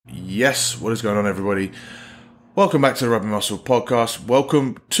Yes, what is going on, everybody? Welcome back to the Rugby Muscle podcast.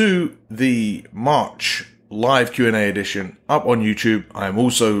 Welcome to the March live Q&A edition up on YouTube. I am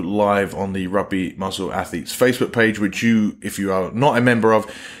also live on the Rugby Muscle Athletes Facebook page, which you, if you are not a member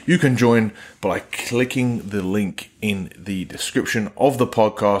of, you can join by clicking the link in the description of the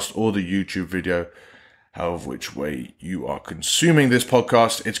podcast or the YouTube video, however which way you are consuming this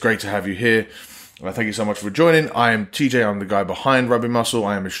podcast. It's great to have you here. Thank you so much for joining. I am TJ. I'm the guy behind Rugby Muscle.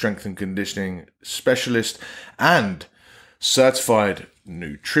 I am a strength and conditioning specialist and certified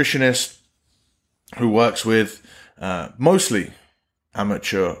nutritionist who works with mostly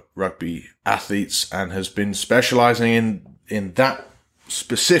amateur rugby athletes and has been specializing in that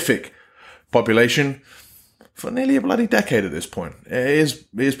specific population for nearly a bloody decade at this point. It is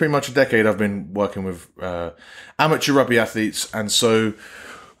pretty much a decade I've been working with amateur rugby athletes, and so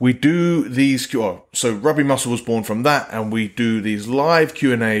we do these, so Rugby Muscle was born from that, and we do these live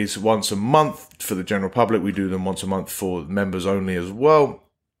Q&As once a month for the general public. We do them once a month for members only as well.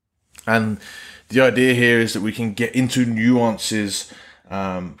 And the idea here is that we can get into nuances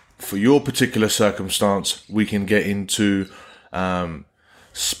for your particular circumstance. We can get into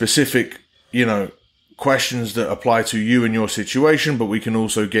specific, questions that apply to you and your situation, but we can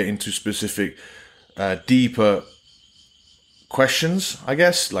also get into specific, deeper questions, I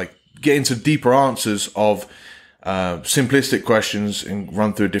guess, like get into deeper answers of simplistic questions and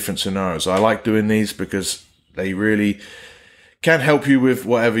run through different scenarios. I like doing these because they really can help you with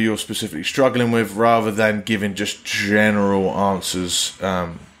whatever you're specifically struggling with, rather than giving just general answers,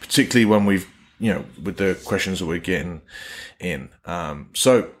 particularly when we've, with the questions that we're getting in.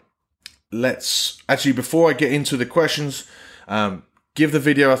 So let's actually, before I get into the questions, give the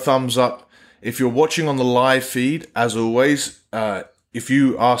video a thumbs up. If you're watching on the live feed, as always, if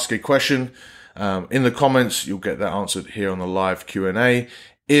you ask a question in the comments, you'll get that answered here on the live Q&A.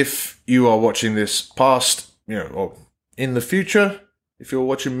 If you are watching this past, or in the future, if you're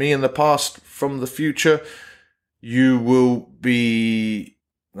watching me in the past from the future, you will be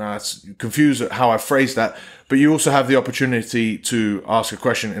confused at how I phrased that, but you also have the opportunity to ask a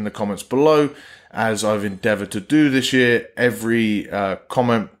question in the comments below, as I've endeavored to do this year. Every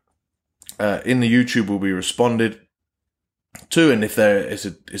comment in the YouTube will be responded to, and if there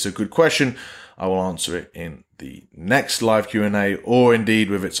is a good question, I will answer it in the next live Q&A, or indeed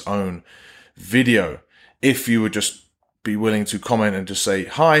with its own video. If you would just be willing to comment and just say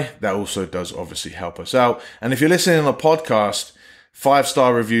hi, that also does obviously help us out. And if you're listening on a podcast,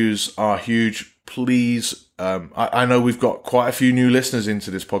 5-star reviews are huge. Please, I know we've got quite a few new listeners into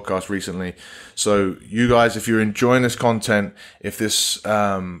this podcast recently. So you guys, if you're enjoying this content, if these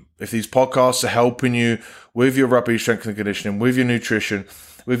podcasts are helping you with your rugby strength and conditioning, with your nutrition,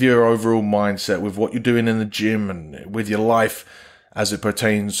 with your overall mindset, with what you're doing in the gym and with your life as it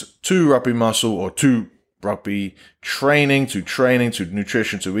pertains to Rugby Muscle, or to rugby training, to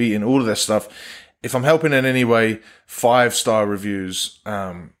nutrition, to eating, all of that stuff. If I'm helping in any way, 5-star reviews,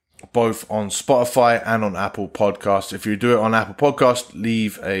 both on Spotify and on Apple Podcasts. If you do it on Apple Podcast,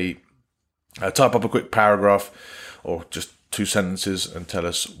 leave type up a quick paragraph or just 2 sentences and tell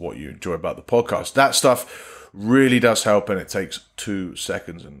us what you enjoy about the podcast. That stuff really does help, and it takes 2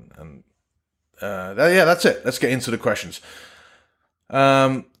 seconds. And that's it. Let's get into the questions.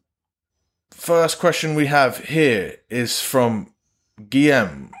 First question we have here is from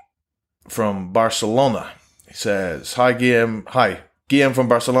Guillem from Barcelona. He says, "Hi Guillem. Hi. Guillem from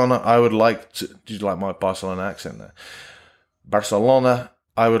Barcelona. I would like to..." Did you like my Barcelona accent there? "Barcelona,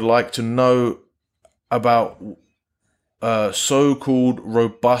 I would like to know about so-called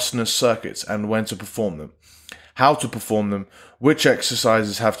robustness circuits and when to perform them, how to perform them, which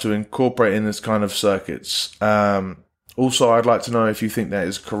exercises have to incorporate in this kind of circuits. Also, I'd like to know if you think that it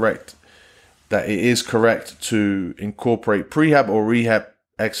is correct to incorporate prehab or rehab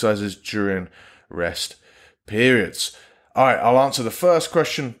exercises during rest periods." All right, I'll answer the first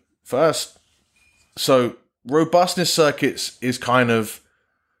question first. So robustness circuits is kind of,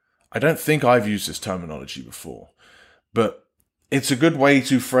 I don't think I've used this terminology before, but it's a good way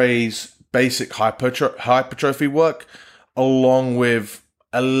to phrase basic hypertrophy work along with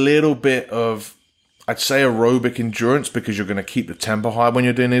a little bit of, I'd say, aerobic endurance, because you're going to keep the tempo high when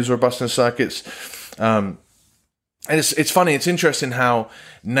you're doing these robustness circuits. And it's funny, it's interesting how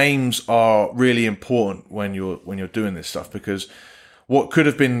names are really important when you're doing this stuff, because what could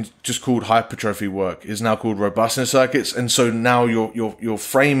have been just called hypertrophy work is now called robustness circuits, and so now you're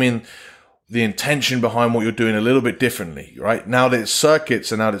framing the intention behind what you're doing a little bit differently, right? Now that it's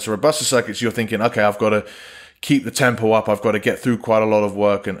circuits and now that it's robustness circuits, you're thinking, okay, I've got to keep the tempo up, I've got to get through quite a lot of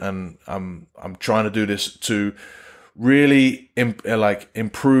work, and I'm trying to do this to really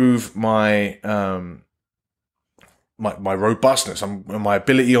improve my my robustness and my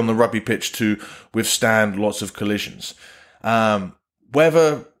ability on the rugby pitch to withstand lots of collisions.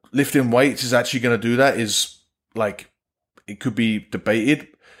 Whether lifting weights is actually going to do that is it could be debated,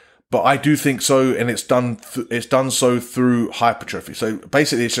 but I do think so, and it's done so through hypertrophy. So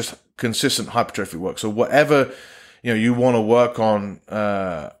basically, it's just consistent hypertrophy work. So whatever you want to work on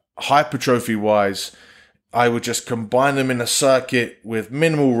hypertrophy wise, I would just combine them in a circuit with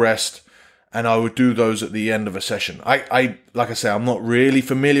minimal rest, and I would do those at the end of a session. I like I say, I'm not really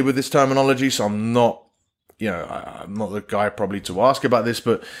familiar with this terminology, so I'm not the guy probably to ask about this.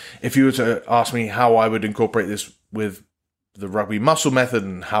 But if you were to ask me how I would incorporate this with the rugby muscle method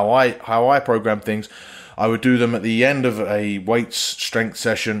and how I program things, I would do them at the end of a weights strength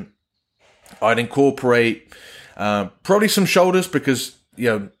session. I'd incorporate probably some shoulders, because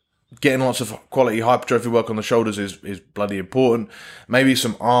getting lots of quality hypertrophy work on the shoulders is bloody important. Maybe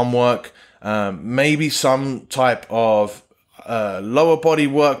some arm work, maybe some type of lower body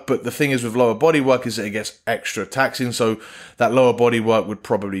work. But the thing is with lower body work is that it gets extra taxing. So that lower body work would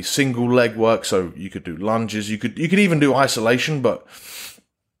probably single leg work. So you could do lunges. You could even do isolation, but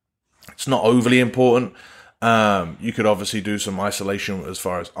it's not overly important. You could obviously do some isolation as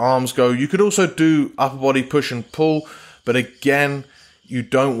far as arms go. You could also do upper body push and pull, but again, you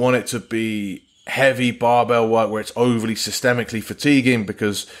don't want it to be heavy barbell work where it's overly systemically fatiguing,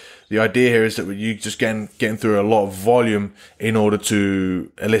 because the idea here is that you just getting through a lot of volume in order to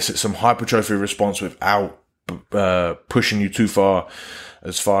elicit some hypertrophy response without pushing you too far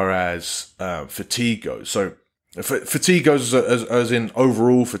as fatigue goes. So fatigue goes as in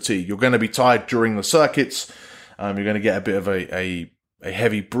overall fatigue. You're going to be tired during the circuits. You're going to get a bit of a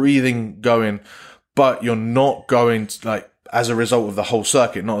heavy breathing going, but you're not going to as a result of the whole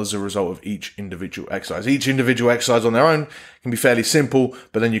circuit, not as a result of each individual exercise. Each individual exercise on their own can be fairly simple,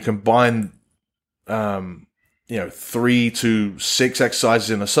 but then you combine, 3 to 6 exercises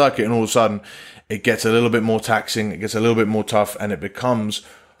in a circuit, and all of a sudden it gets a little bit more taxing, it gets a little bit more tough, and it becomes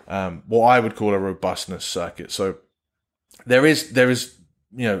what I would call a robustness circuit. So there is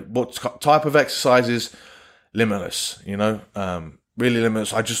what type of exercises? Limitless, really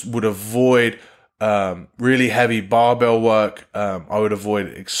limitless. I just would avoid really heavy barbell work. I would avoid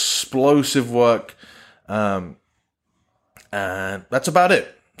explosive work. And that's about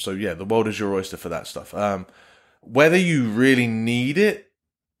it. So yeah, the world is your oyster for that stuff. Whether you really need it,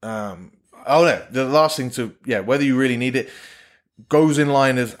 the last thing whether you really need it goes in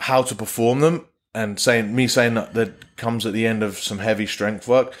line with how to perform them, and saying that comes at the end of some heavy strength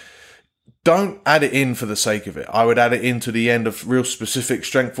work. Don't add it in for the sake of it. I would add it into the end of real specific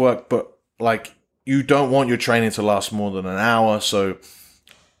strength work, but you don't want your training to last more than an hour, so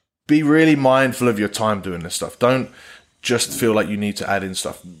be really mindful of your time doing this stuff. Don't just feel like you need to add in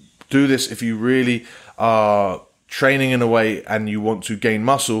stuff. Do this if you really are training in a way and you want to gain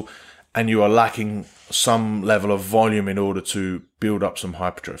muscle and you are lacking some level of volume in order to build up some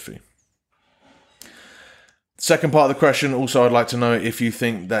hypertrophy. Second part of the question, also I'd like to know if you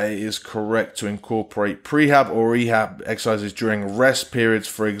think that it is correct to incorporate prehab or rehab exercises during rest periods,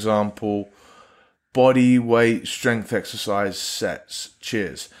 for example, body weight strength exercise sets.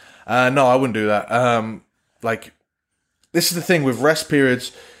 Cheers. No, I wouldn't do that. This is the thing with rest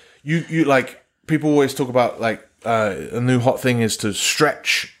periods. You people always talk about a new hot thing is to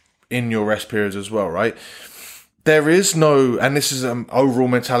stretch in your rest periods as well, right? There is no, and this is an overall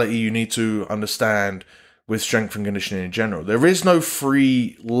mentality you need to understand with strength and conditioning in general. There is no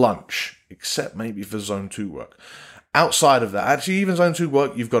free lunch, except maybe for zone 2 work. Outside of that, actually, even zone 2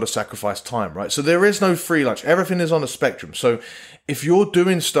 work, you've got to sacrifice time, right? So there is no free lunch. Everything is on a spectrum. So if you're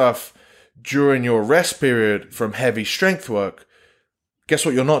doing stuff during your rest period from heavy strength work, guess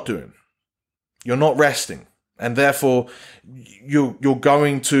what you're not doing? You're not resting. And therefore, you're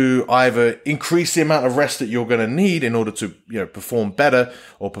going to either increase the amount of rest that you're going to need in order to perform better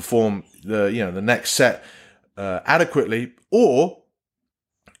or perform the next set adequately, or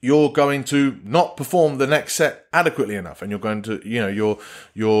you're going to not perform the next set adequately enough, and you're going to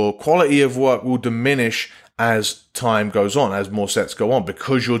your quality of work will diminish as time goes on, as more sets go on,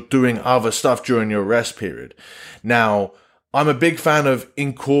 because you're doing other stuff during your rest period. Now, I'm a big fan of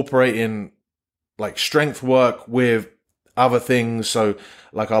incorporating strength work with other things. So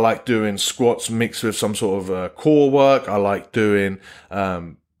I like doing squats mixed with some sort of core work. I like doing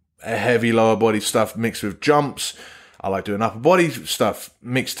heavy lower body stuff mixed with jumps. I like doing upper body stuff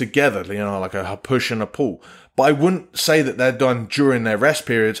mixed together, like a push and a pull. But I wouldn't say that they're done during their rest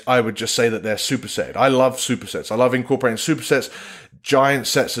periods. I would just say that they're supersetted. I love supersets. I love incorporating supersets, giant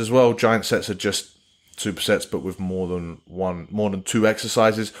sets as well. Giant sets are just supersets, but with more than two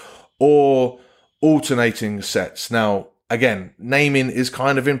exercises, or alternating sets. Now, again, naming is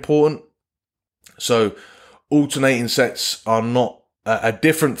kind of important. So alternating sets are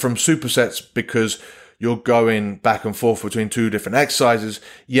different from supersets because you're going back and forth between two different exercises,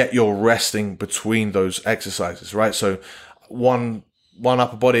 yet you're resting between those exercises, right? So one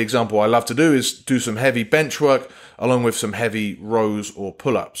upper body example I love to do is do some heavy bench work along with some heavy rows or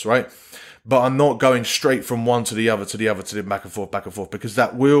pull-ups, right? But I'm not going straight from one to the other, to the back and forth, because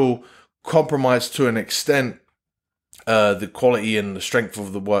that will compromise to an extent the quality and the strength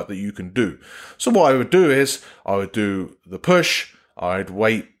of the work that you can do. So what I would do is I would do the push, I'd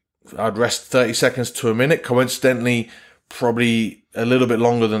rest 30 seconds to a minute, coincidentally probably a little bit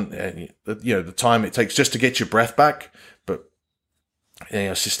longer than the time it takes just to get your breath back, but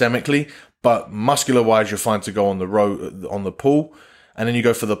systemically. But muscular wise, you're fine to go on the pull, and then you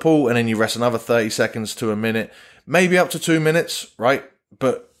go for the pull, and then you rest another 30 seconds to a minute, maybe up to 2 minutes, right?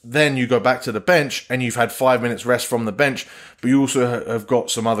 But then you go back to the bench and you've had 5 minutes rest from the bench, but you also have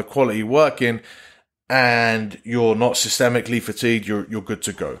got some other quality work in, and you're not systemically fatigued. You're good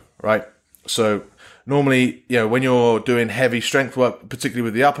to go, right? So normally, when you're doing heavy strength work, particularly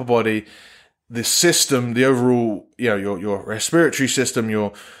with the upper body, the system, the overall, your respiratory system,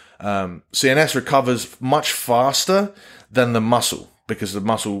 your CNS recovers much faster than the muscle, because the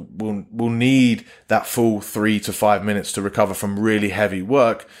muscle will need that full 3 to 5 minutes to recover from really heavy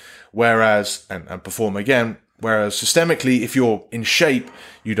work, whereas, and perform again, whereas systemically, if you're in shape,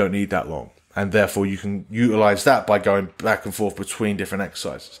 you don't need that long. And therefore you can utilize that by going back and forth between different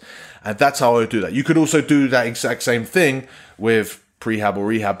exercises. And that's how I would do that. You could also do that exact same thing with prehab or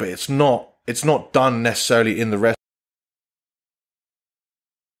rehab, but it's not done necessarily in the rest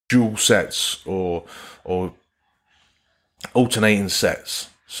dual sets or alternating sets.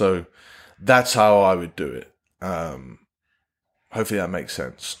 So that's how I would do it. Hopefully that makes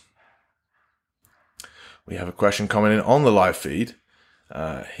sense. We have a question coming in on the live feed.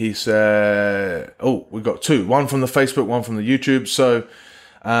 He said, we've got two, one from the Facebook, one from the YouTube. So,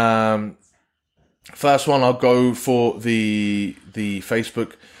 first one, I'll go for the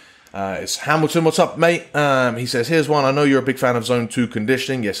Facebook. It's Hamilton. What's up, mate? He says, here's one. I know you're a big fan of Zone 2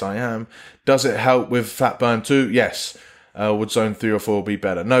 conditioning. Yes, I am. Does it help with fat burn too? Yes. Would Zone 3 or 4 be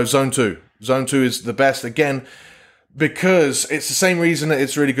better? No, Zone 2. Zone 2 is the best, again, because it's the same reason that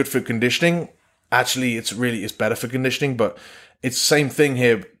it's really good for conditioning. Actually, it's better for conditioning, but it's the same thing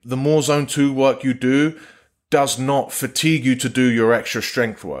here. The more Zone 2 work you do does not fatigue you to do your extra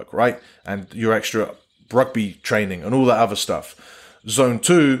strength work, right? And your extra rugby training and all that other stuff. Zone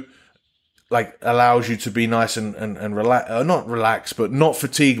 2 allows you to be nice and not relaxed, but not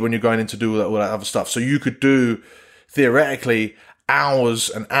fatigued when you're going in to do all that other stuff. So you could do, theoretically, hours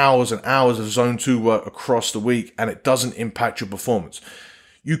and hours and hours of Zone 2 work across the week, and it doesn't impact your performance.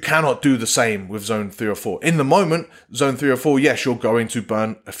 You cannot do the same with Zone 3 or 4. In the moment, Zone 3 or 4, yes, you're going to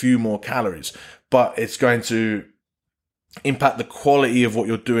burn a few more calories, but it's going to impact the quality of what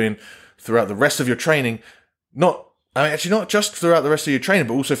you're doing throughout the rest of your training. Not just throughout the rest of your training,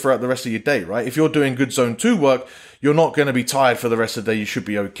 but also throughout the rest of your day, right? If you're doing good Zone 2 work, you're not going to be tired for the rest of the day. You should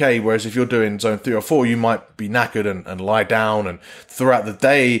be okay. Whereas if you're doing Zone 3 or 4, you might be knackered and lie down, and throughout the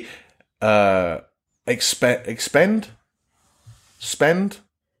day,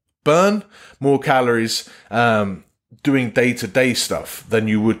 burn more calories doing day-to-day stuff than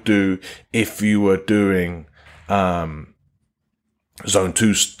you would do if you were doing Zone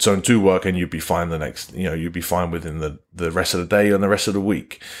 2 work, and you'd be fine you'd be fine within the rest of the day and the rest of the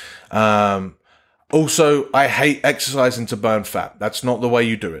week. Also, I hate exercising to burn fat. That's not the way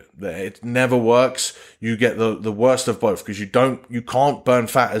you do it. It never works. You get the worst of both, because you can't burn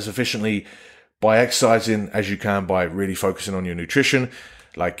fat as efficiently by exercising as you can by really focusing on your nutrition.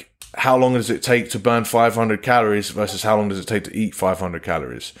 Like, how long does it take to burn 500 calories versus how long does it take to eat 500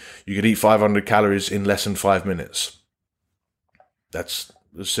 calories? You could eat 500 calories in less than 5 minutes. That's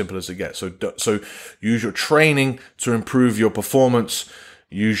as simple as it gets. So use your training to improve your performance.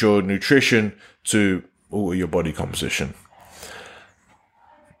 Use your nutrition to alter your body composition.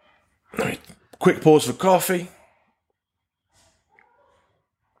 Quick pause for coffee.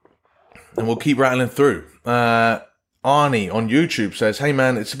 And we'll keep rattling through. Arnie on YouTube says, hey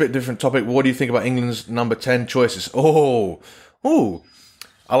man, it's a bit different topic. What do you think about England's number 10 choices? I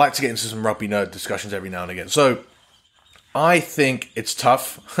like to get into some rugby nerd discussions every now and again. So I think it's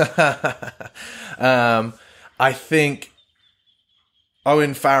tough. I think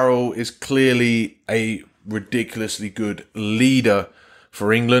Owen Farrell is clearly a ridiculously good leader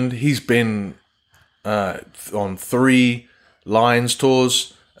for England. He's been on 3 Lions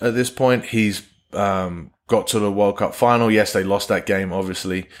tours at this point. He's got to the World Cup final. Yes, they lost that game,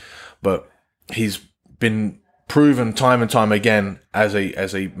 obviously, but he's been proven time and time again as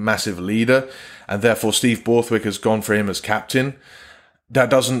a massive leader, and therefore Steve Borthwick has gone for him as captain. That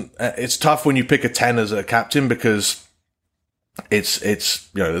doesn't. It's tough when you pick a 10 as a captain because it's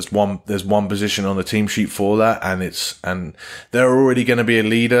there's one position on the team sheet for that, and they're already going to be a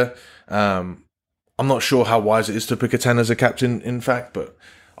leader. I'm not sure how wise it is to pick a 10 as a captain, in fact, but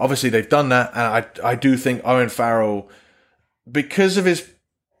obviously they've done that, and I do think Owen Farrell, because of his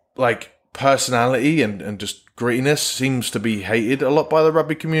personality and just grittiness, seems to be hated a lot by the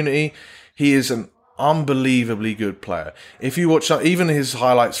rugby community. He is an unbelievably good player. If you watch even his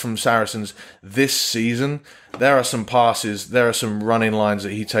highlights from Saracens this season, there are some passes, there are some running lines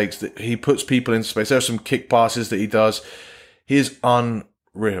that he takes, that he puts people in space. There are some kick passes that he does. He is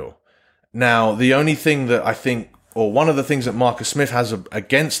unreal. Now, the only thing that I think, or one of the things that Marcus Smith has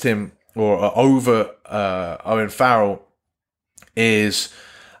against him or over Owen Farrell is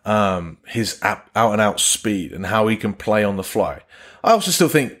his out-and-out speed and how he can play on the fly. I also still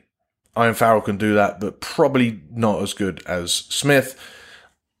think Owen Farrell can do that, but probably not as good as Smith.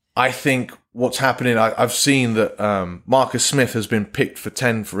 I think what's happening, I've seen that Marcus Smith has been picked for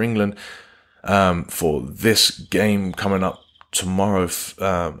 10 for England for this game coming up tomorrow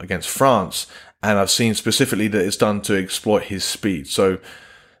against France, and I've seen specifically that it's done to exploit his speed. So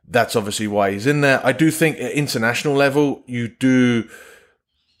that's obviously why he's in there. I do think at international level, you do,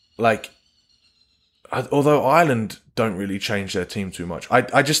 although Ireland don't really change their team too much,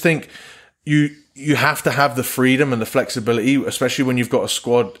 I just think you have to have the freedom and the flexibility, especially when you've got a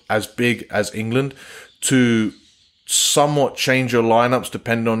squad as big as England, to somewhat change your lineups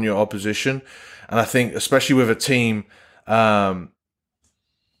depending on your opposition. And I think especially with a team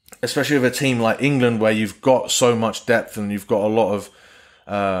like England, where you've got so much depth and you've got a lot of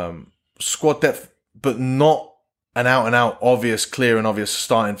squad depth, but not an out-and-out clear and obvious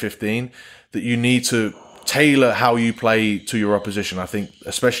starting 15, that you need to tailor how you play to your opposition. I think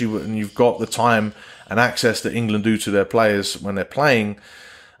especially when you've got the time and access that England do to their players when they're playing,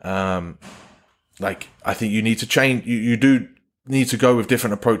 I think you need to change. You do need to go with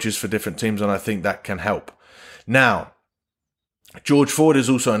different approaches for different teams, and I think that can help. Now, George Ford is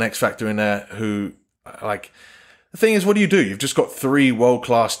also an X factor in there who, the thing is, what do? You've just got 3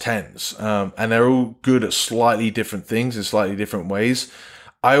 world-class 10s, and they're all good at slightly different things in slightly different ways.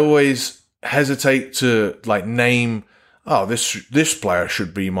 I always hesitate to name, this player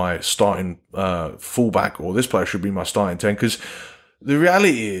should be my starting fullback, or this player should be my starting 10, because the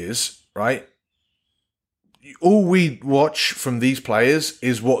reality is, right, all we watch from these players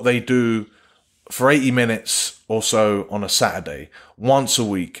is what they do for 80 minutes or so on a Saturday, once a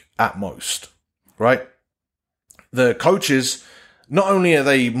week at most, right? The coaches, not only are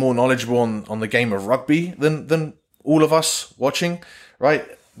they more knowledgeable on the game of rugby than all of us watching, right?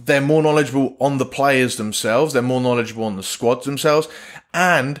 They're more knowledgeable on the players themselves. They're more knowledgeable on the squads themselves,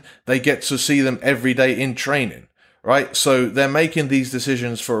 and they get to see them every day in training, right? So they're making these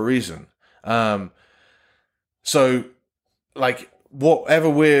decisions for a reason. So whatever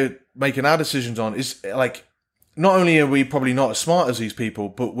we're making our decisions on is not only are we probably not as smart as these people,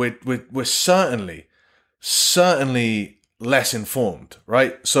 but we're certainly less informed,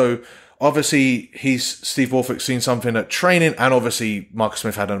 right? So obviously Steve Borthwick's seen something at training, and obviously Marcus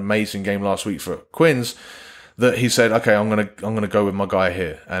Smith had an amazing game last week for Quins, that he said, okay, I'm gonna go with my guy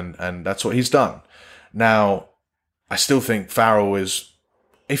here, and that's what he's done. Now, I still think Farrell is,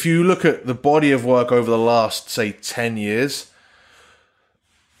 if you look at the body of work over the last, say, 10 years,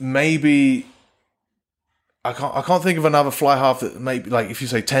 maybe I can't think of another fly half that maybe, if you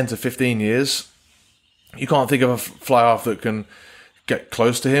say 10 to 15 years, you can't think of a fly half that can get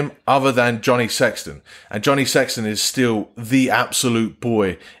close to him other than Johnny Sexton. And Johnny Sexton is still the absolute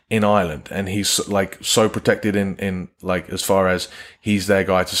boy in Ireland, and he's so protected in as far as he's their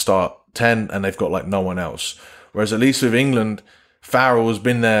guy to start 10, and they've got no one else. Whereas at least with England, Farrell has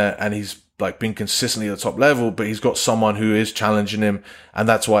been there and he's been consistently at the top level, but he's got someone who is challenging him, and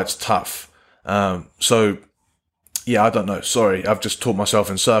that's why it's tough. So yeah, I don't know. Sorry, I've just talked myself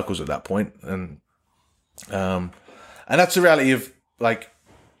in circles at that point, and that's the reality of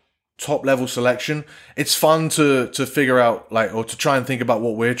top level selection. It's fun to figure out or to try and think about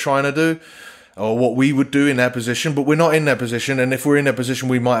what we're trying to do or what we would do in their position, but we're not in their position. And if we're in their position,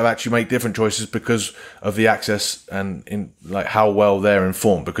 we might have actually made different choices because of the access and in how well they're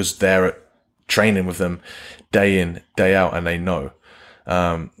informed, because they're training with them day in, day out, and they know.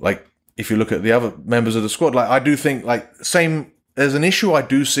 If you look at the other members of the squad, I do think there's an issue I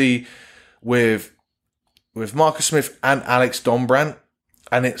do see with Marcus Smith and Alex Dombrandt,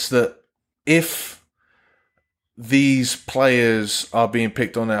 and it's that if these players are being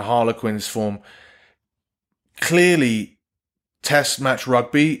picked on their Harlequins form, clearly Test match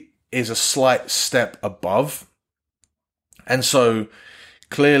rugby is a slight step above. And so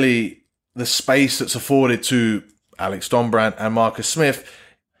clearly the space that's afforded to Alex Dombrandt and Marcus Smith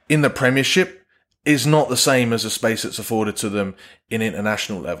in the Premiership is not the same as the space that's afforded to them in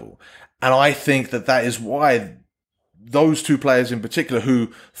international level. And I think that is why those two players in particular,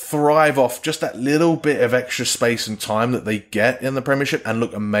 who thrive off just that little bit of extra space and time that they get in the Premiership and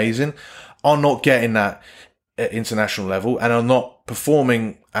look amazing, are not getting that at international level and are not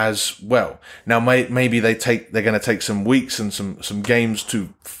performing as well. Now, maybe they're going to take some weeks and some games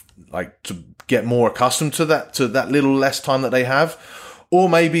to get more accustomed to that little less time that they have, or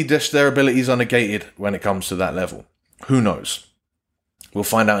maybe just their abilities are negated when it comes to that level. Who knows? We'll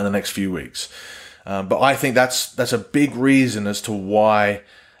find out in the next few weeks. But I think that's a big reason as to why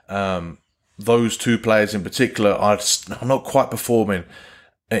those two players in particular are not quite performing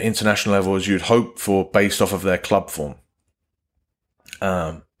at international level as you'd hope for based off of their club form.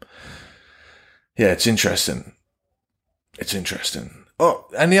 It's interesting. It's interesting. Oh,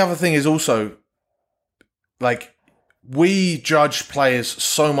 and the other thing is also, like, we judge players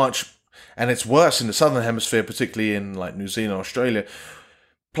so much, and it's worse in the Southern Hemisphere, particularly in like New Zealand, Australia.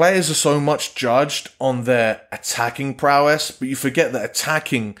 Players are so much judged on their attacking prowess, but you forget that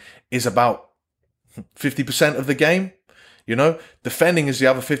attacking is about 50% of the game. You know, defending is the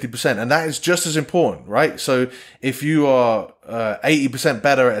other 50%, and that is just as important, right? So if you are 80%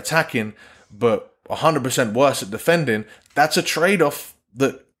 better at attacking, but 100% worse at defending, that's a trade-off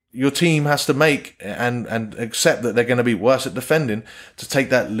that your team has to make and accept that they're going to be worse at defending to take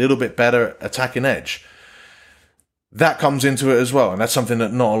that little bit better attacking edge. That comes into it as well, and that's something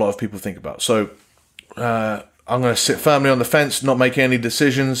that not a lot of people think about. So I'm going to sit firmly on the fence, not make any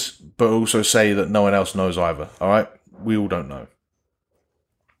decisions, but also say that no one else knows either, all right? We all don't know.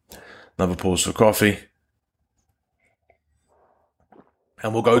 Another pause for coffee.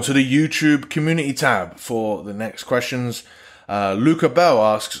 And we'll go to the YouTube community tab for the next questions. Luca Bell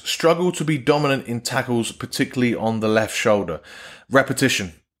asks, struggle to be dominant in tackles, particularly on the left shoulder.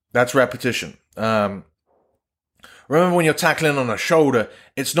 Repetition. That's repetition. Remember, when you're tackling on a shoulder,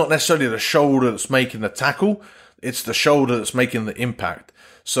 it's not necessarily the shoulder that's making the tackle. It's the shoulder that's making the impact.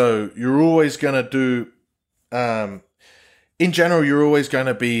 So you're always going to do... in general, you're always going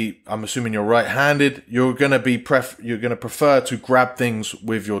to be, I'm assuming you're right-handed, you're going to prefer to grab things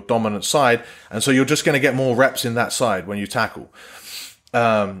with your dominant side, and so you're just going to get more reps in that side when you tackle.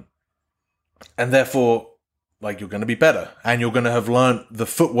 And therefore, like, you're going to be better, and you're going to have learned the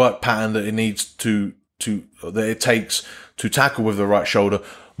footwork pattern that it takes to tackle with the right shoulder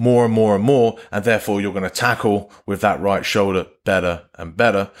more and more and more, and therefore you're going to tackle with that right shoulder better and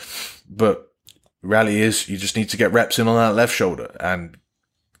better. But reality is, you just need to get reps in on that left shoulder, and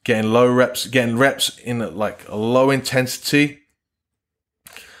getting reps in like a low intensity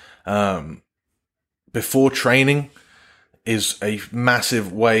before training is a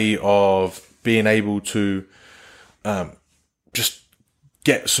massive way of being able to just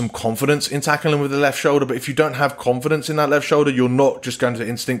get some confidence in tackling with the left shoulder. But if you don't have confidence in that left shoulder, you're not just going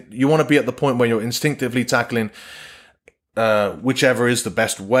to you want to be at the point where you're instinctively tackling whichever is the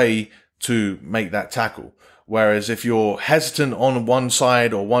best way to make that tackle. Whereas if you're hesitant on one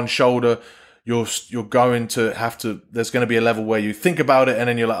side or one shoulder, you're going to have to, there's going to be a level where you think about it and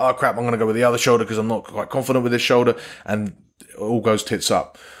then you're like, oh crap, I'm going to go with the other shoulder because I'm not quite confident with this shoulder, and it all goes tits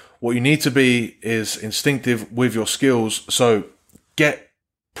up. What you need to be is instinctive with your skills. So get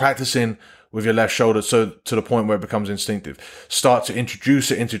practicing with your left shoulder, so to the point where it becomes instinctive. Start to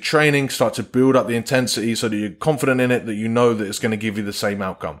introduce it into training, start to build up the intensity so that you're confident in it, that you know that it's going to give you the same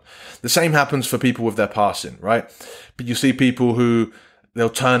outcome. The same happens for people with their passing, right? But you see people who, they'll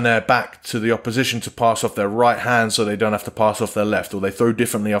turn their back to the opposition to pass off their right hand so they don't have to pass off their left, or they throw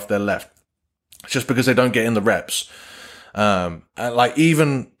differently off their left. It's just because they don't get in the reps. Like,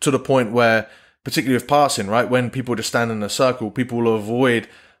 even to the point where, particularly with passing, right? When people just stand in a circle, people will avoid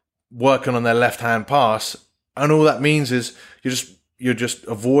working on their left hand pass, and all that means is you're just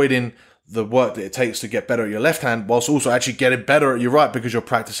avoiding the work that it takes to get better at your left hand, whilst also actually getting better at your right, because you're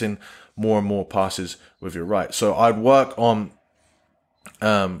practicing more and more passes with your right. So I'd work on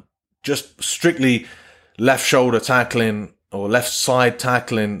just strictly left shoulder tackling or left side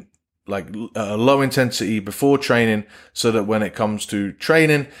tackling, like low intensity before training, so that when it comes to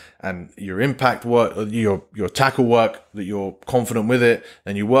training and your impact work, your tackle work, that you're confident with it,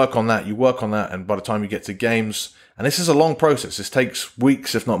 and you work on that, and by the time you get to games, and this is a long process, this takes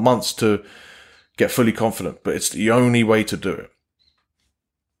weeks, if not months, to get fully confident, but it's the only way to do it.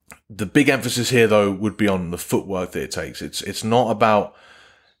 the big emphasis here, though, would be on the footwork that it takes. It's not about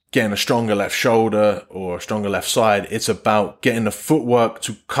getting a stronger left shoulder or a stronger left side. It's about getting the footwork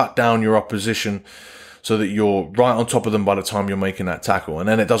to cut down your opposition so that you're right on top of them by the time you're making that tackle. And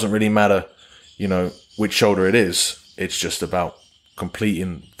then it doesn't really matter, which shoulder it is. It's just about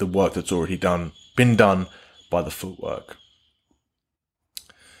completing the work that's already been done by the footwork.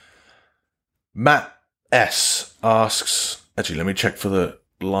 Matt S asks, actually, let me check for the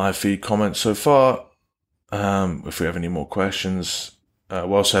live feed comments so far. If we have any more questions.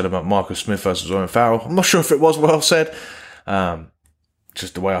 Well said about Marcus Smith versus Owen Farrell. I'm not sure if it was well said.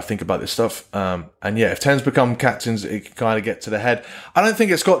 Just the way I think about this stuff. And yeah, if 10s become captains, it can kind of get to the head. I don't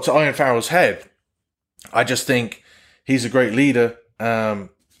think it's got to Owen Farrell's head. I just think he's a great leader.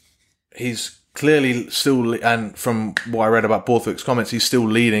 He's clearly still, and from what I read about Borthwick's comments, he's still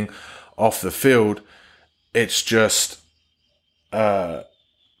leading off the field. It's just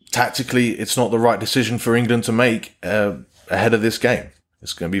tactically, it's not the right decision for England to make ahead of this game.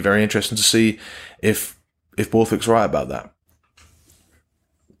 It's going to be very interesting to see if Borthwick's right about that.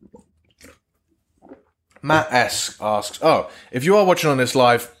 Matt S asks, if you are watching on this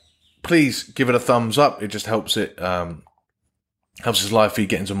live, please give it a thumbs up. It just helps it helps his live feed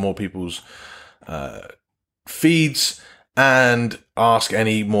get into more people's feeds, and ask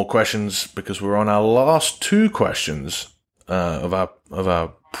any more questions, because we're on our last 2 questions of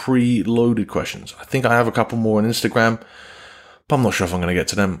our pre-loaded questions. I think I have a couple more on Instagram, but I'm not sure if I'm going to get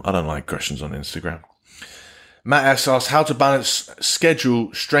to them. I don't like questions on Instagram. Matt S asks how to balance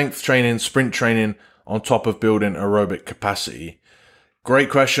schedule, strength training, sprint training on top of building aerobic capacity. Great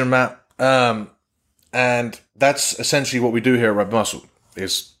question, Matt. And that's essentially what we do here at Rugby Muscle.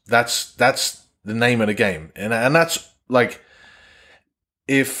 That's the name of the game, and that's like,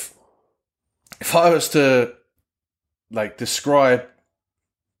 if I was to describe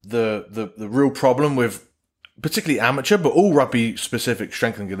the real problem with particularly amateur, but all rugby specific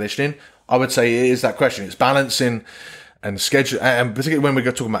strength and conditioning, I would say it is that question. It's balancing and schedule, and particularly when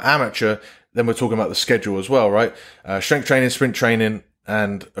we're talking about amateur, then we're talking about the schedule as well, right? Strength training, sprint training,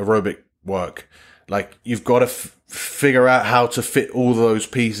 and aerobic work. You've got to figure out how to fit all those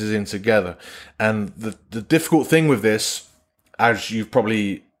pieces in together. And the difficult thing with this, as you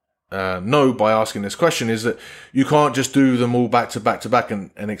probably know by asking this question, is that you can't just do them all back to back to back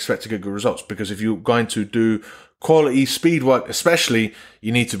and expect to get good results. Because if you're going to do quality speed work, especially,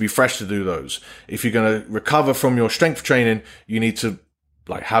 you need to be fresh to do those. If you're going to recover from your strength training, you need to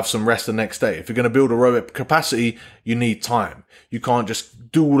have some rest the next day. If you're going to build aerobic capacity, you need time. You can't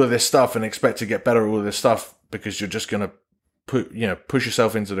just do all of this stuff and expect to get better at all of this stuff, because you're just going to push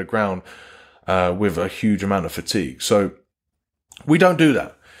yourself into the ground with a huge amount of fatigue. So we don't do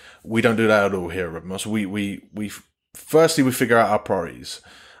that. We don't do that at all here at Rugby Muscle. We firstly, we figure out our priorities.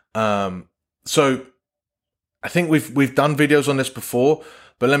 So I think we've done videos on this before,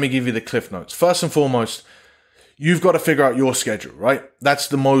 but let me give you the cliff notes. First and foremost, you've got to figure out your schedule, right? That's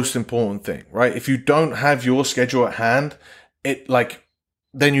the most important thing, right? If you don't have your schedule at hand,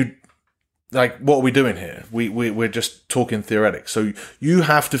 then you, what are we doing here? We're just talking theoretics. So you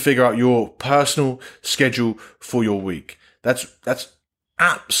have to figure out your personal schedule for your week. That's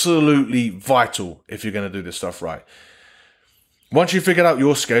absolutely vital if you're going to do this stuff right. Once you've figured out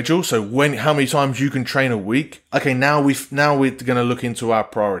your schedule, so how many times you can train a week, okay, now we're going to look into our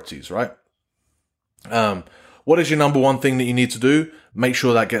priorities, right? What is your number one thing that you need to do? Make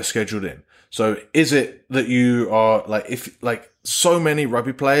sure that gets scheduled in. So is it that you are so many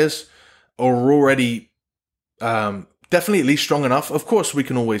rugby players are already definitely at least strong enough? Of course, we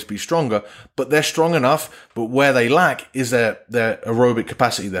can always be stronger, but they're strong enough. But where they lack is their aerobic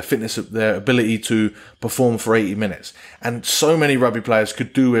capacity, their fitness, their ability to perform for 80 minutes. And so many rugby players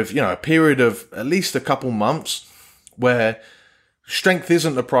could do with, a period of at least a couple months where strength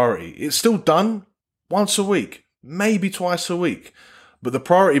isn't the priority. It's still done once a week, maybe twice a week, but the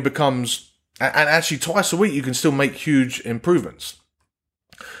priority becomes, and actually twice a week, you can still make huge improvements.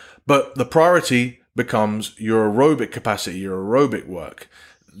 But the priority becomes your aerobic capacity, your aerobic work.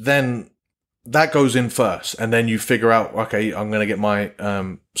 Then that goes in first, and then you figure out, okay, I'm going to get my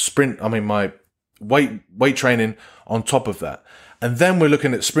my weight training on top of that. And then we're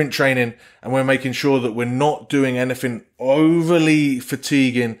looking at sprint training, and we're making sure that we're not doing anything overly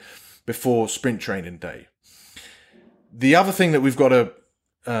fatiguing before sprint training day. The other thing that we've got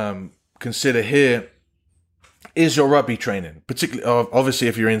to consider here is your rugby training. Particularly, obviously,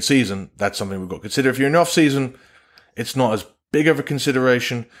 if you're in season, that's something we've got to consider. If you're in off season, it's not as big of a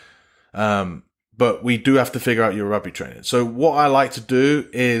consideration, but we do have to figure out your rugby training. So what I like to do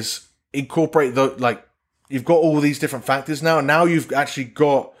is incorporate you've got all these different factors now. Now you've actually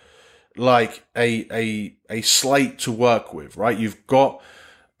got like a slate to work with, right? You've got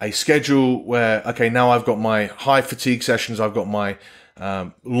a schedule where, okay, now I've got my high fatigue sessions, I've got my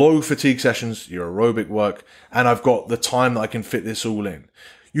low fatigue sessions, your aerobic work, and I've got the time that I can fit this all in.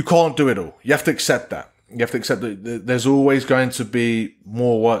 You can't do it all. You have to accept that. You have to accept that there's always going to be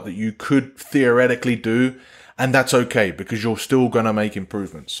more work that you could theoretically do, and that's okay because you're still going to make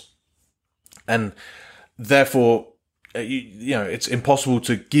improvements. And therefore, you know, it's impossible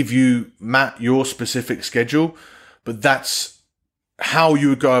to give you, Matt, your specific schedule, but that's how you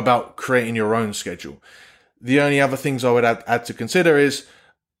would go about creating your own schedule. The only other things I would add to consider is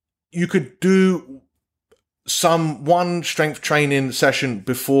you could do one strength training session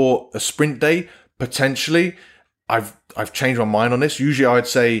before a sprint day, potentially. I've changed my mind on this. Usually I would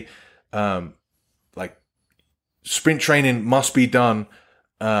say, like, sprint training must be done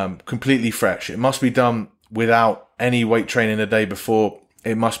completely fresh. It must be done without any weight training the day before.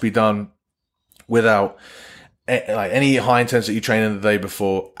 It must be done without like any high intensity training the day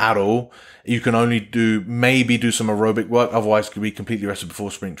before at all. You can only maybe do some aerobic work. Otherwise, you could be completely rested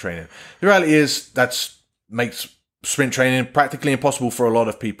before sprint training. The reality is makes sprint training practically impossible for a lot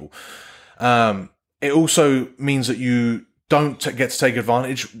of people. It also means that you don't get to take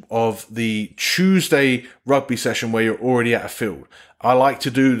advantage of the Tuesday rugby session where you're already at a field. I like to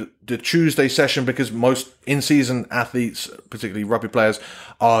do the Tuesday session because most in-season athletes, particularly rugby players,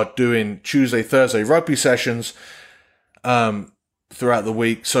 are doing Tuesday, Thursday rugby sessions throughout the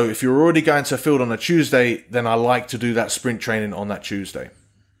week. So if you're already going to a field on a Tuesday, then I like to do that sprint training on that Tuesday.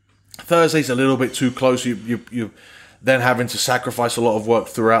 Thursday's a little bit too close. You then having to sacrifice a lot of work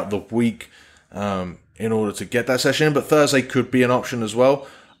throughout the week in order to get that session in, but Thursday could be an option as well.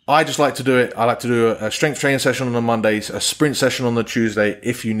 I just like to do it. I like to do a strength training session on the Mondays, a sprint session on the Tuesday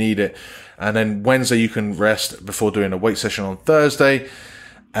if you need it, and then Wednesday you can rest before doing a weight session on Thursday,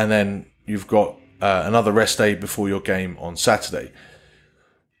 and then you've got another rest day before your game on Saturday.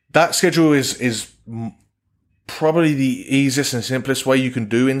 That schedule is probably the easiest and simplest way you can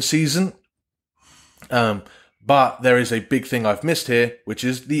do in season. But there is a big thing I've missed here, which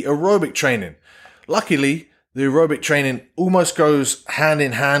is the aerobic training. Luckily, the aerobic training almost goes hand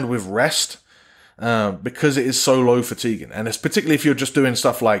in hand with rest because it is so low fatiguing. And it's particularly if you're just doing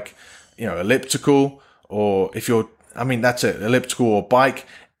stuff like, you know, elliptical, or that's it, elliptical or bike,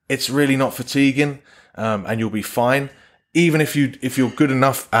 it's really not fatiguing and you'll be fine. Even if you're good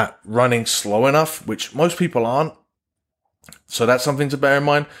enough at running slow enough, which most people aren't. So that's something to bear in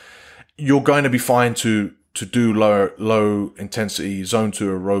mind. You're going to be fine to do low intensity zone 2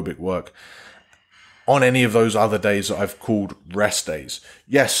 aerobic work on any of those other days that I've called rest days.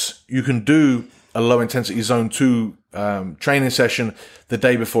 Yes, you can do a low intensity zone 2 training session the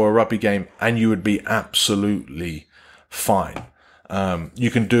day before a rugby game and you would be absolutely fine.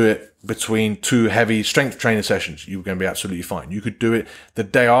 You can do it between 2 heavy strength training sessions. You're going to be absolutely fine. You could do it the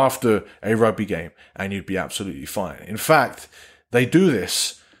day after a rugby game and you'd be absolutely fine. In fact, they do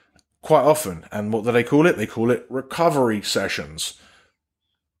this quite often. And what do they call it? They call it recovery sessions.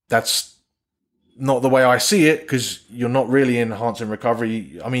 That's not the way I see it, because you're not really enhancing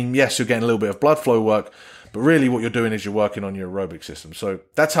recovery. I mean, yes, you're getting a little bit of blood flow work, but really what you're doing is you're working on your aerobic system. So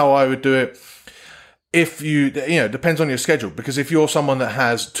that's how I would do it. If it depends on your schedule, because if you're someone that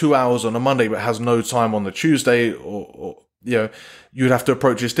has 2 hours on a Monday but has no time on the Tuesday, or you'd have to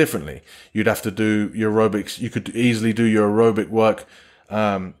approach this differently. You'd have to do your aerobics. You could easily do your aerobic work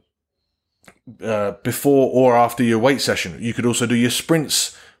before or after your weight session. You could also do your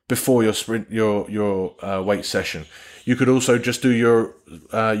sprints before your weight session. You could also just do you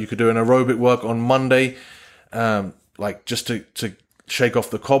could do an aerobic work on Monday, like just to shake off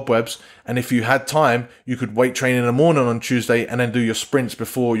the cobwebs. And if you had time, you could weight train in the morning on Tuesday and then do your sprints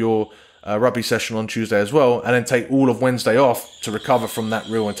before your rugby session on Tuesday as well, and then take all of Wednesday off to recover from that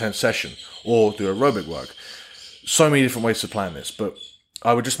real intense session, or do aerobic work. So many different ways to plan this, but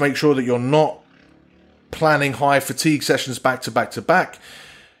I would just make sure that you're not planning high fatigue sessions back to back to back.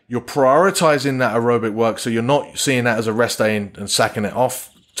 You're prioritizing that aerobic work, so you're not seeing that as a rest day and sacking it off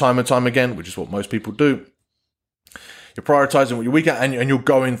time and time again, which is what most people do. You're prioritizing what your week at, and you're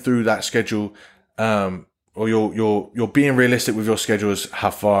going through that schedule, or you're being realistic with your schedule as how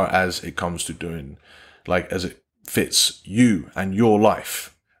far as it comes to doing, like, as it fits you and your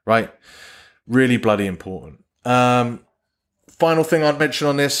life, right? Really bloody important. Final thing I'd mention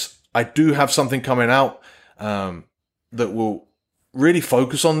on this, I do have something coming out that will really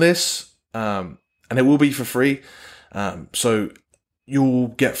focus on this, and it will be for free. So you'll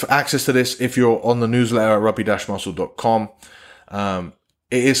get access to this if you're on the newsletter at rugby-muscle.com.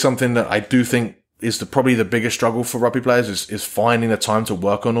 It is something that I do think probably the biggest struggle for rugby players is finding the time to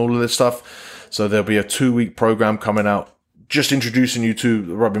work on all of this stuff. So there'll be a 2-week program coming out, just introducing you to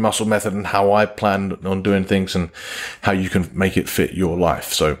the rugby muscle method and how I plan on doing things and how you can make it fit your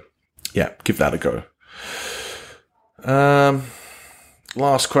life. So yeah, give that a go.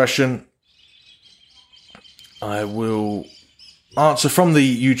 Last question. I will answer from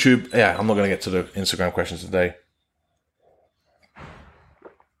the YouTube. Yeah, I'm not going to get to the Instagram questions today.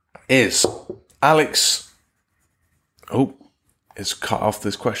 Is Alex... Oh, it's cut off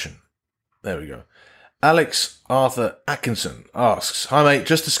this question. There we go. Alex Arthur Atkinson asks, "Hi mate,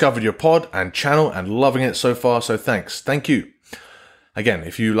 just discovered your pod and channel and loving it so far, so thanks." Thank you. Again,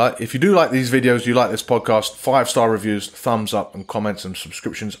 if you do like these videos, you like this podcast, 5-star reviews, thumbs up, and comments and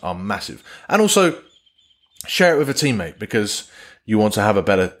subscriptions are massive. And also share it with a teammate, because you want to have a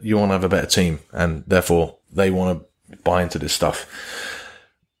better team, and therefore they want to buy into this stuff.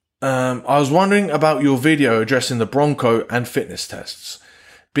 I was wondering about your video addressing the Bronco and fitness tests.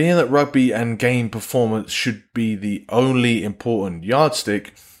 Being that rugby and game performance should be the only important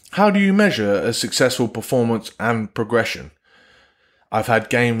yardstick, how do you measure a successful performance and progression? I've had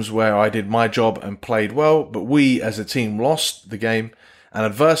games where I did my job and played well, but we as a team lost the game, and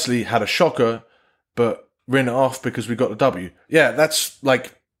adversely had a shocker, but written it off because we got the W. Yeah, that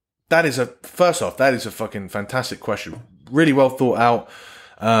is a fucking fantastic question. Really well thought out,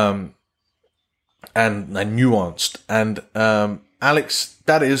 and nuanced. And, Alex,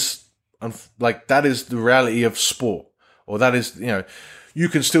 that is the reality of sport, or that is, you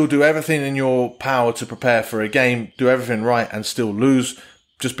can still do everything in your power to prepare for a game, do everything right, and still lose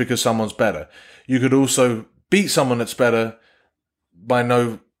just because someone's better. You could also beat someone that's better by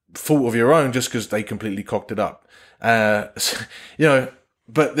no fault of your own, just because they completely cocked it up. But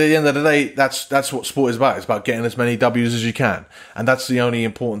at the end of the day, that's what sport is about. It's about getting as many W's as you can, and that's the only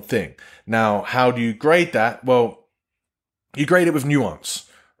important thing. Now, how do you grade that? Well, you grade it with nuance,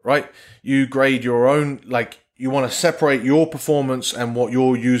 right? You grade your own, you want to separate your performance and what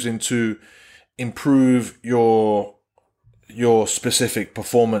you're using to improve your specific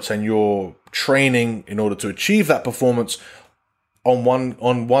performance and your training in order to achieve that performance on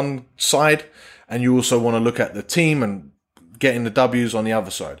one side, and you also want to look at the team and getting the W's on the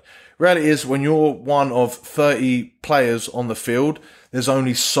other side. Reality is, when you're one of 30 players on the field, there's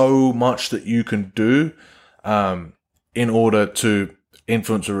only so much that you can do in order to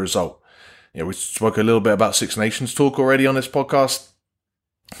influence a result. We spoke a little bit about Six Nations talk already on this podcast.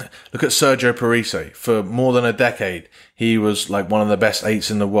 Look at Sergio Parise. For more than a decade, he was one of the best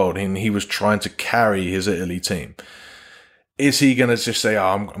 8s in the world, and he was trying to carry his Italy team. Is he going to just say,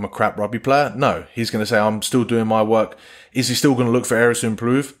 I'm a crap rugby player? No. He's going to say, I'm still doing my work. Is he still going to look for areas to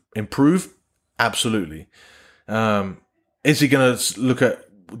improve? Absolutely. Is he going to look at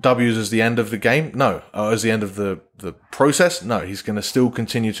W's as the end of the game? No. As the end of the process? No. He's going to still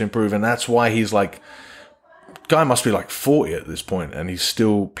continue to improve, and that's why he's guy must be 40 at this point, and he's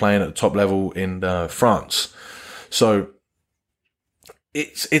still playing at the top level in France. So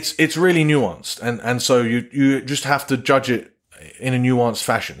it's really nuanced, and so you just have to judge it in a nuanced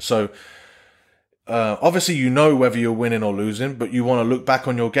fashion. So obviously whether you're winning or losing, but you want to look back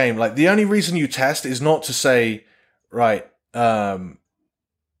on your game. The only reason you test is not to say, right, I've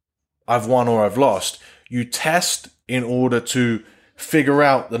won or I've lost. You test in order to figure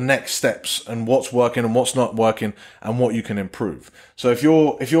out the next steps and what's working and what's not working and what you can improve. So if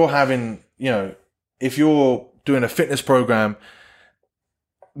you're having, if you're doing a fitness program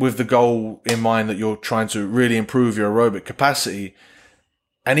with the goal in mind that you're trying to really improve your aerobic capacity,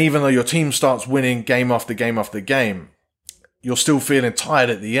 and even though your team starts winning game after game after game, you're still feeling tired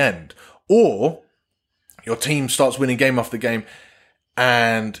at the end, or your team starts winning game after game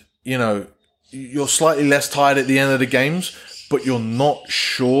and, you're slightly less tired at the end of the games, but you're not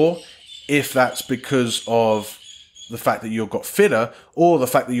sure if that's because of the fact that you've got fitter or the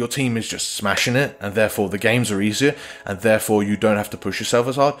fact that your team is just smashing it and therefore the games are easier and therefore you don't have to push yourself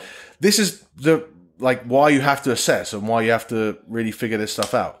as hard. This is why you have to assess and why you have to really figure this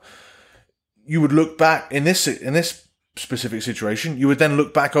stuff out. You would look back in this specific situation, you would then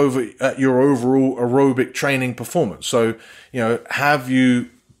look back over at your overall aerobic training performance. So, have you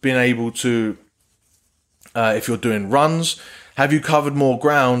been able to, if you're doing runs, have you covered more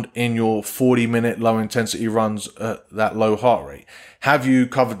ground in your 40-minute low-intensity runs at that low heart rate? Have you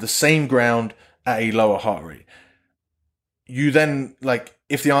covered the same ground at a lower heart rate? You then,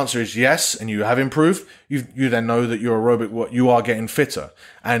 if the answer is yes, and you have improved, you then know that your aerobic, you are getting fitter.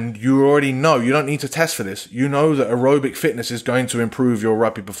 And you already know, you don't need to test for this. You know that aerobic fitness is going to improve your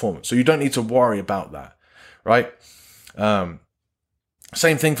rugby performance. So you don't need to worry about that, right?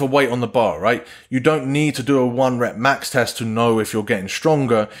 Same thing for weight on the bar, right? You don't need to do a 1 rep max test to know if you're getting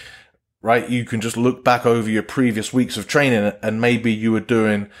stronger, right? You can just look back over your previous weeks of training, and maybe you were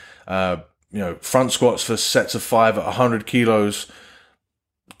doing, front squats for sets of 5 at 100 kilos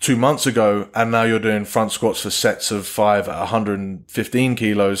 2 months ago, and now you're doing front squats for sets of 5 at 115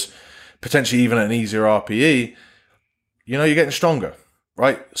 kilos, potentially even at an easier RPE. You're getting stronger,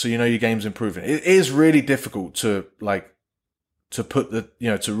 right? So your game's improving. It is really difficult to put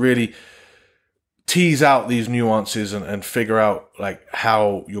to really tease out these nuances and figure out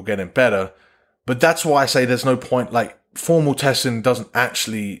how you're getting better. But that's why I say there's no point, formal testing doesn't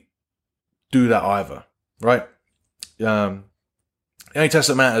actually do that either, right? The only test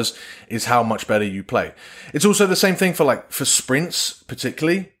that matters is how much better you play. It's also the same thing for sprints,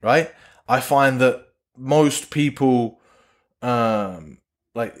 particularly, right? I find that most people,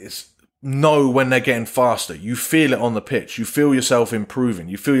 know when they're getting faster. You feel it on the pitch. You feel yourself improving.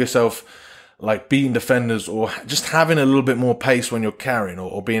 You feel yourself beating defenders, or just having a little bit more pace when you're carrying,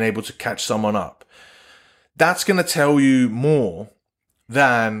 or being able to catch someone up. That's going to tell you more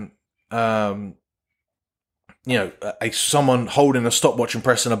than, someone holding a stopwatch and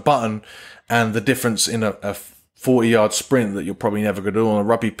pressing a button, and the difference in a 40-yard sprint that you're probably never going to do on a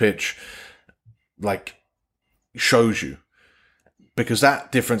rugby pitch, shows you. Because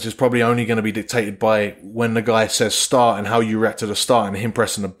that difference is probably only going to be dictated by when the guy says start and how you react to the start, and him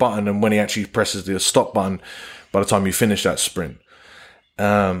pressing the button, and when he actually presses the stop button by the time you finish that sprint.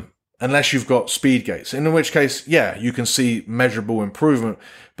 Unless you've got speed gates, in which case, yeah, you can see measurable improvement.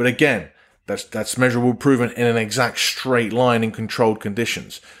 But again, that's measurable improvement in an exact straight line in controlled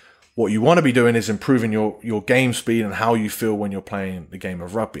conditions. What you want to be doing is improving your game speed and how you feel when you're playing the game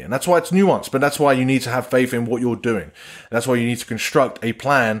of rugby. And that's why it's nuanced, but that's why you need to have faith in what you're doing. That's why you need to construct a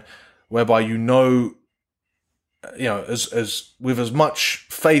plan whereby as with as much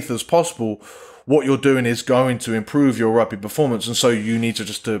faith as possible, what you're doing is going to improve your rugby performance. And so you need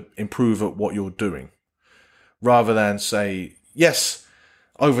to improve at what you're doing, rather than say, yes,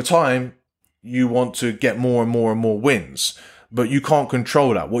 over time, you want to get more and more and more wins. But you can't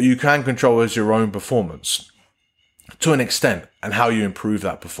control that. What you can control is your own performance to an extent, and how you improve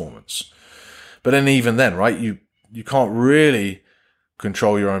that performance. But then even then, right, you can't really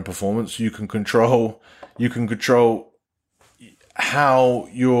control your own performance. You can control how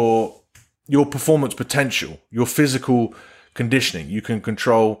your performance potential, your physical conditioning. You can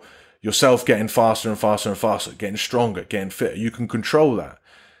control yourself getting faster and faster and faster, getting stronger, getting fitter. You can control that.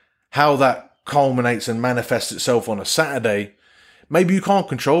 How that culminates and manifests itself on a Saturday, maybe you can't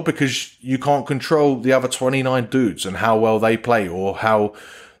control, because you can't control the other 29 dudes and how well they play, or how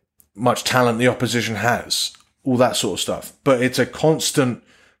much talent the opposition has, all that sort of stuff. But it's a constant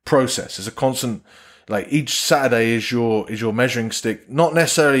process. It's a constant, each Saturday is your measuring stick, not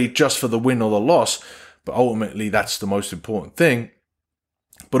necessarily just for the win or the loss, but ultimately that's the most important thing,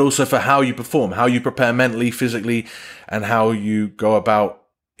 but also for how you perform, how you prepare mentally, physically, and how you go about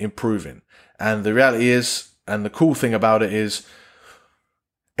improving. And the reality is, and the cool thing about it is,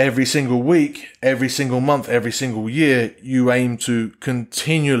 every single week, every single month, every single year, you aim to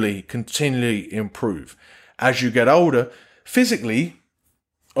continually improve. As you get older, physically,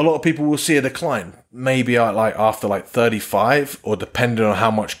 a lot of people will see a decline, maybe after 35, or depending on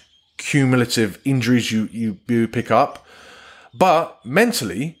how much cumulative injuries you pick up. But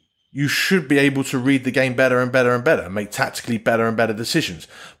mentally, you should be able to read the game better and better and better, make tactically better and better decisions.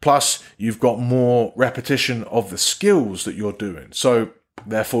 Plus, you've got more repetition of the skills that you're doing. So,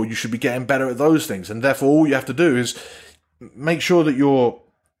 therefore, you should be getting better at those things. And therefore, all you have to do is make sure that you're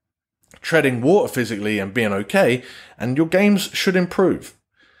treading water physically and being okay, and your games should improve.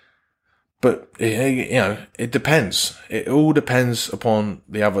 But, it depends. It all depends upon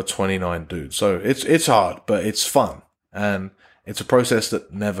the other 29 dudes. So it's hard, but it's fun. And it's a process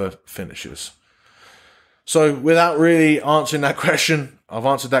that never finishes. So without really answering that question, I've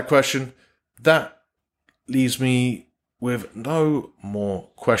answered that question. That leaves me with no more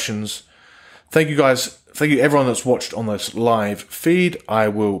questions. Thank you guys. Thank you everyone that's watched on this live feed. I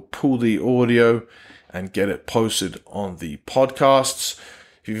will pull the audio and get it posted on the podcasts.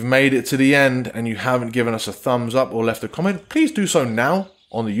 If you've made it to the end and you haven't given us a thumbs up or left a comment, please do so now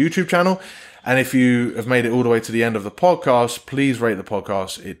on the YouTube channel. And if you have made it all the way to the end of the podcast, please rate the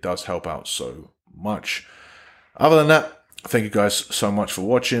podcast. It does help out so much. Other than that, thank you guys so much for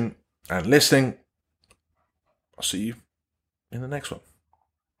watching and listening. I'll see you in the next one.